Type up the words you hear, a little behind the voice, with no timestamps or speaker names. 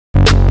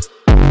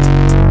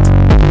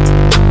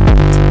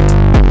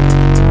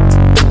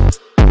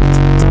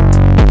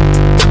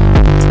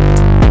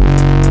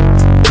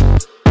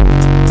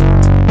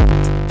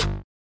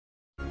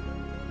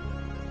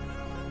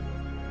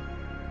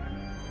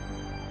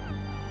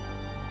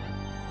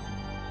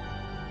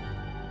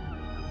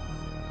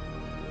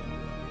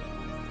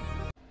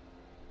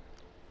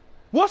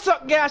What's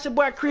up, guys? Your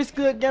boy Chris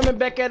Good Gaming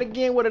back at it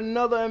again with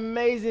another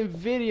amazing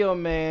video,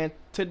 man.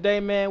 Today,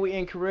 man, we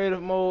in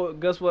creative mode.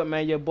 Guess what,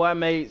 man? Your boy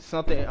made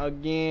something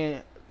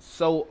again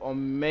so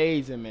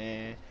amazing,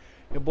 man.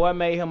 Your boy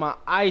made him an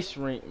ice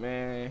rink,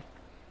 man.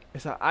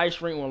 It's an ice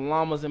rink with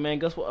llamas, and man,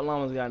 guess what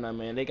llamas got now,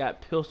 man? They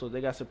got pistols.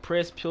 They got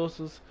suppressed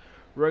pistols,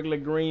 regular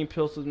green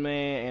pistols,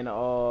 man, and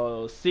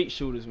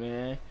 6-shooters,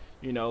 man.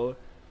 You know,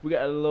 we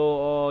got a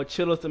little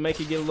chillers to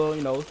make it get a little,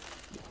 you know,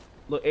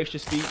 little extra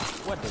speed.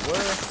 What the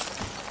world?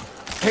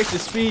 Extra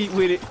speed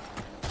with it.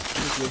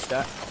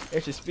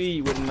 Extra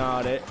speed with it and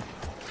all that.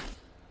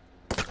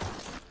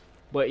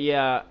 But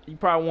yeah, you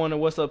probably wonder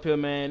what's up here,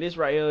 man. This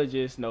right here is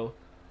just, you know,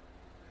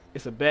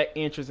 it's a back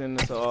entrance and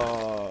it's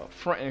a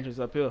front entrance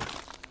up here.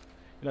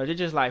 You know, they're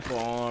just like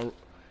for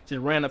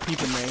just random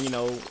people, man. You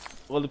know,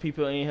 other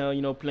people in here,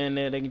 you know, playing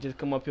there, they can just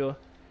come up here,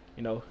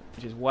 you know,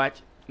 just watch,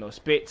 you know,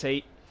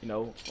 spectate, you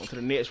know, onto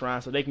the next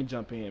round so they can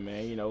jump in,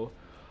 man. You know,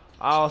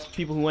 all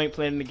people who ain't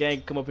playing the game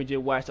can come up and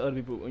just watch the other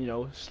people, you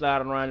know,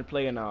 slide around and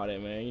play and all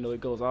that, man. You know, it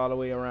goes all the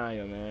way around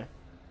here, man.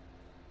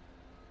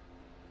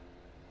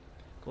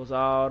 Goes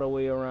all the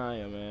way around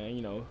here, man.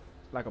 You know,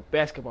 like a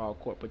basketball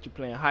court, but you're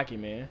playing hockey,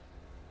 man.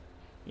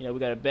 You know, we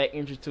got a back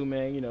entrance too,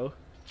 man. You know,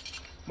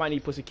 might need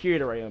to put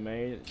security right here,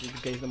 man, just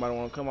in case nobody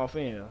want to come off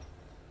in here.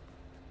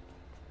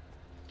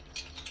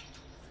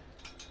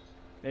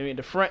 I mean,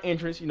 the front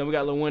entrance, you know, we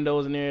got little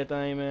windows and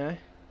everything, man.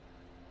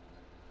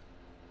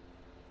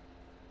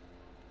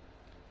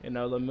 You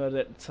know, the middle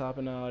at the top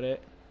and all that.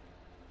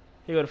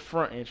 Here go the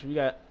front entrance. We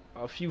got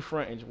a few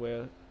front entrances.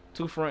 Well,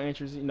 2 front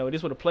entrances. You know, this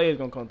is where the players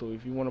gonna come through.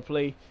 If you wanna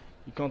play,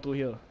 you come through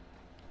here.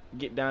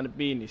 Get down to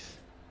business.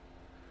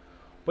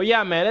 But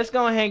yeah, man, let's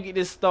go ahead and get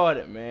this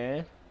started,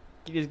 man.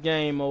 Get this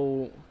game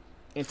mode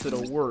into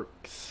the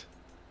works.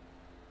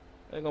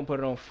 They're gonna put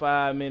it on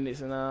 5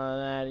 minutes and all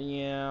that,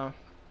 yeah.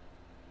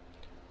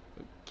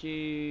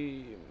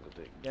 Okay,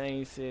 go to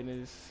game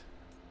settings.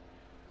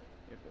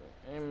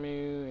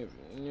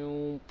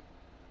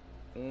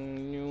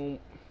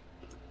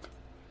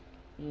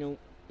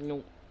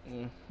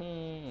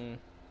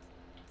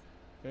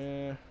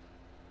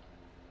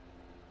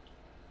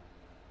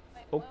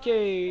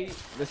 Okay,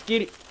 let's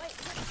get it.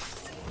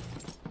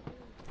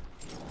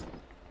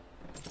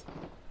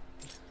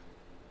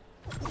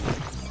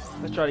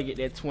 Let's try to get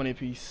that 20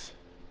 piece.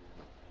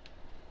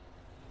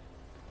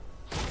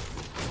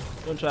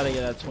 Don't try to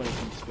get that 20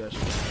 piece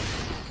special.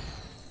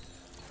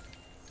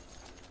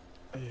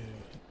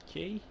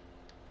 Okay.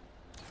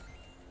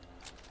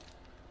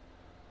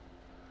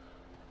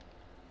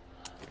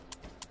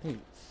 Hey,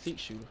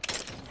 6-shooter.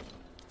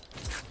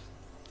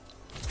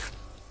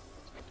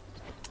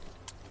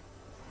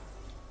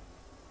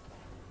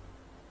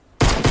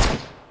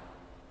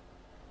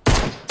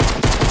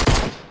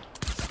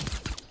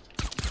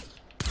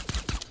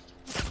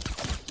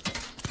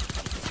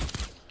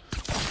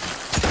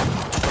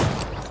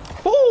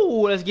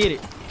 Ooh, let's get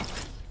it.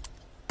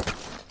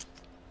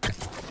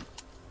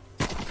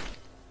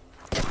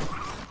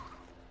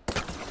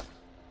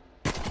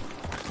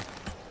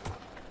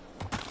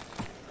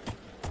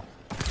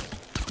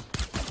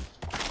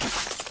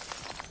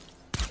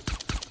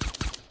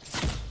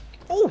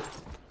 Ooh.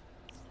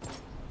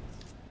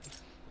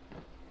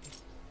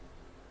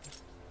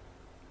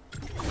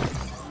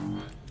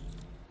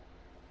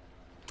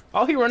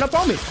 Oh, he ran up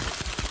on me.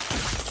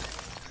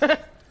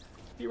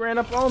 He ran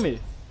up on me.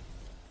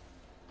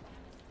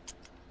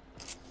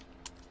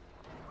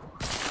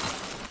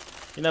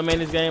 You know, man,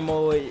 this game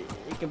mode,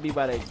 it can be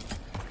about a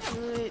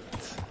good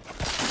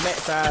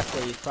max size, so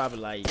it's probably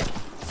like,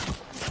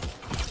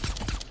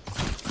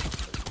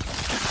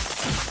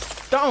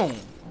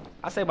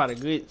 I say about a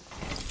good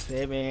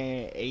 7,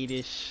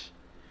 8-ish,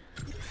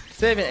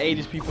 7,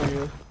 8-ish people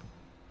here.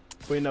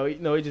 But you know,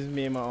 it's just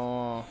me and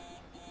my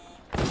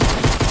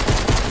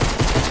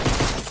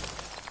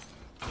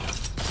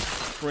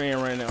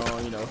friend running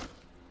on, you know,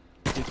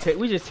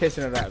 we just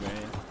testing it out,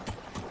 man.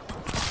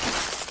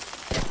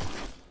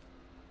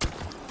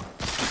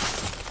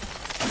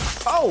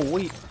 Oh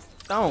wait,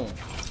 down.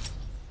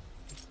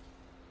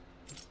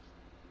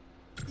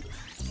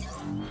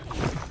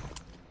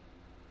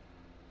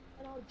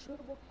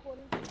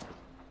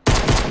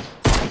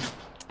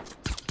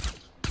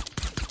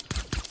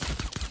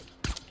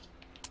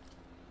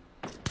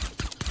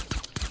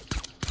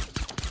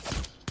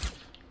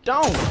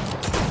 Down.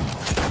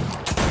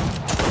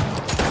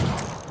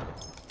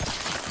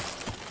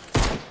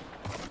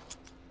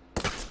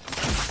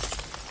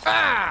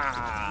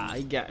 Ah,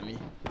 he got me.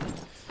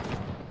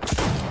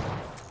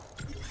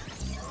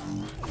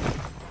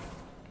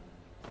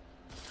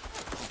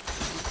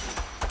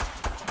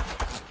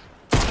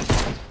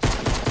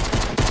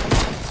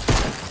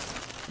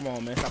 Come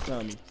on, man, stop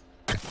playing me.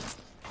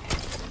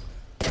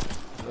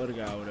 The other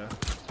guy over there.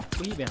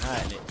 Where he been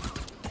hiding it?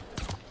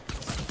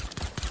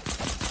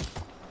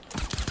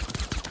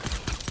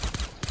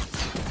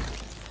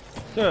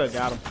 Good,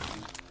 got him.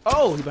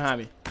 Oh, he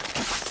behind me.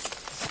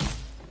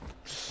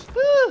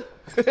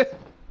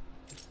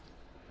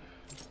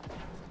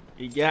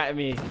 He got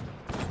me.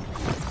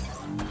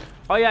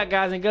 Oh yeah,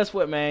 guys, and guess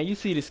what, man? You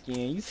see the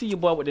skin. You see your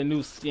boy with the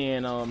new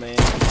skin on, man.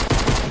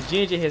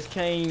 Ginger has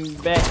came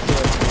back to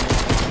us,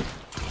 man.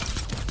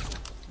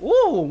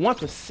 Woo,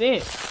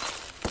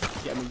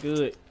 1%. Got me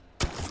good.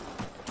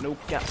 No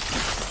cap.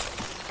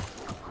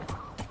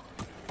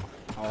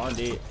 Oh, I'm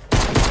dead.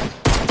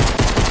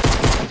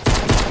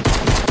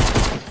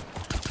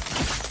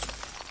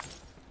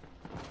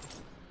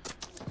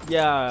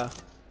 Yeah,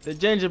 the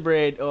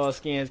gingerbread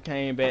skins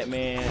came back,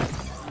 man.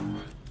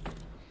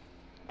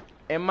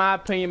 In my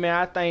opinion, man,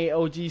 I think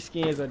OG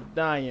skins are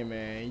dying,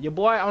 man. Your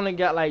boy only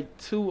got like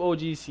 2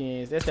 OG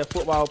skins. That's the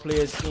football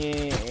player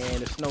skin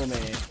and the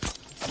snowman.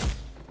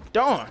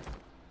 Darn.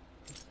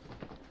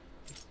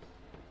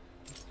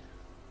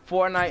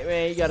 Fortnite,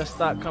 man, you gotta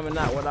stop coming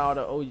out with all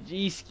the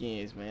OG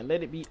skins, man.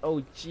 Let it be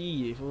OG.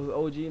 If it was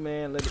OG,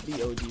 man, let it be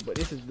OG. But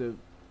this is the...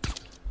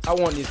 I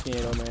want this skin,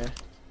 though, man.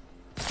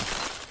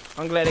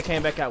 I'm glad they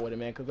came back out with it,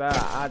 man, because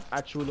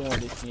I truly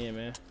want this skin,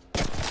 man.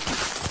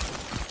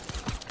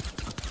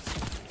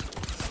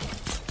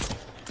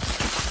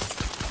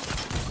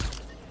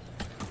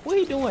 What are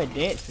you doing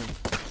dancing?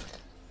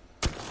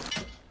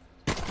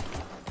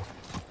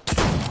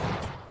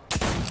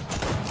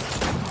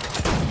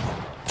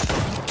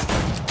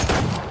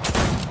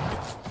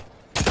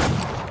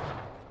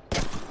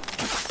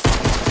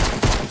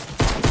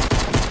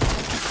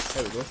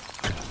 There we go.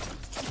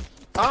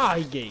 Ah,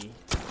 he gave.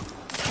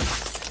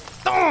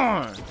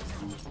 Darn!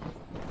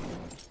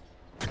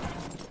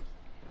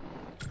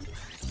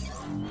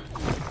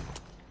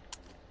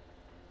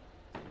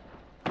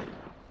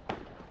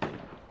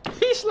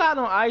 He slid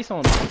on ice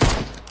on him.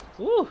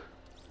 Woo!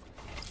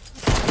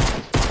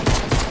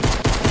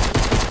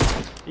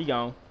 He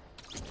gone.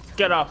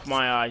 Get off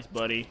my ice,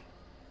 buddy.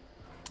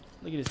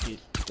 Look at this kid.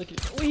 Look at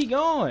where he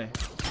going?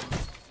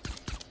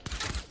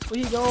 Where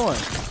he going?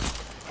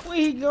 Where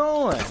he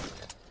going?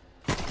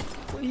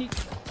 Where he?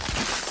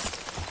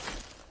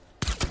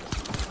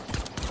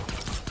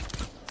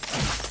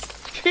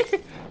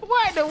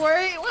 What the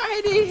word?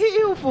 Why did he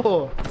heal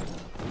for?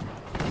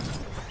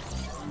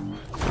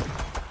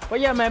 But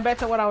yeah, man, back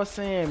to what I was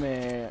saying,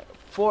 man.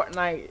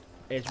 Fortnite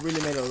has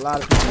really made a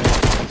lot of people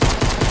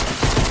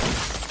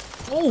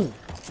mad. Ooh!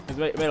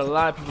 It's made a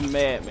lot of people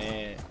mad,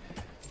 man.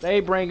 They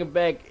bringing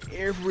back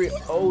every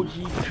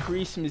OG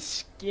Christmas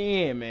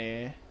skin,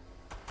 man.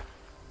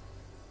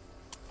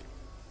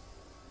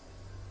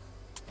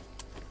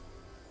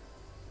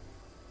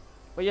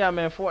 But yeah,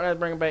 man, Fortnite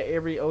bringing back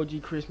every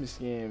OG Christmas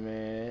skin,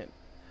 man.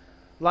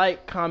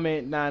 Like,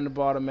 comment down in the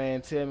bottom,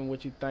 man. Tell me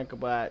what you think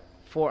about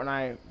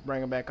Fortnite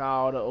bringing back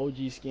all the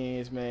OG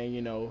skins, man.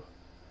 You know,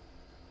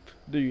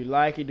 do you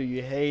like it? Do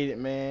you hate it,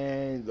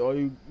 man? Are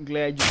you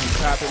glad you can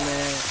cop it,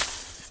 man?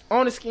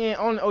 On the skin,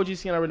 on the OG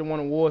skin, I really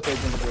want to war that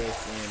gingerbread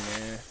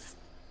skin, man.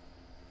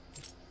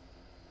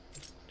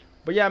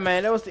 But yeah,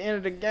 man, that was the end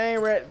of the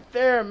game right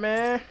there,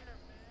 man.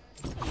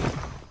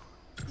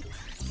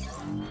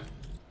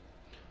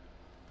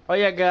 Oh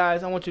yeah,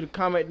 guys, I want you to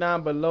comment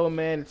down below,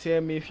 man, and tell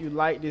me if you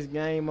like this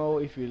game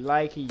mode, if you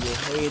like it, you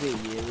hate it,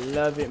 you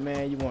love it,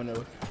 man. You wanna,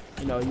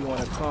 you know, you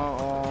wanna come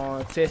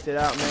on, test it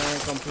out, man.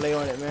 Come play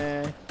on it,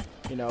 man.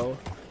 You know,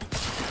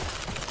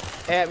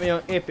 add me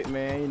on Epic,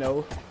 man. You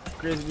know,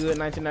 Chris Good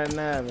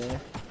 1999,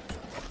 man.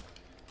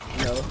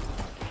 You know,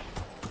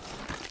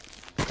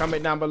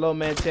 comment down below,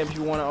 man. Tell me if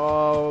you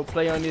wanna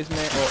play on this,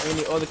 man, or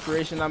any other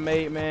creation I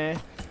made,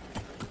 man.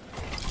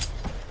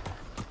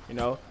 You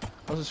know.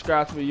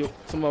 Subscribe to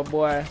my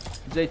boy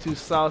J2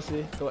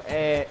 Saucy. Go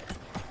add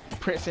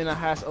Prince in the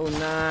House 09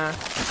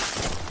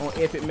 on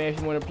Epic, man, if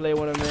you want to play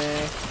with him,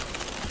 man.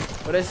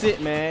 But that's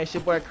it, man. It's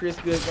your boy Chris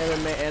Good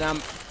Gaming, man, and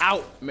I'm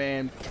out,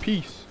 man.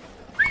 Peace.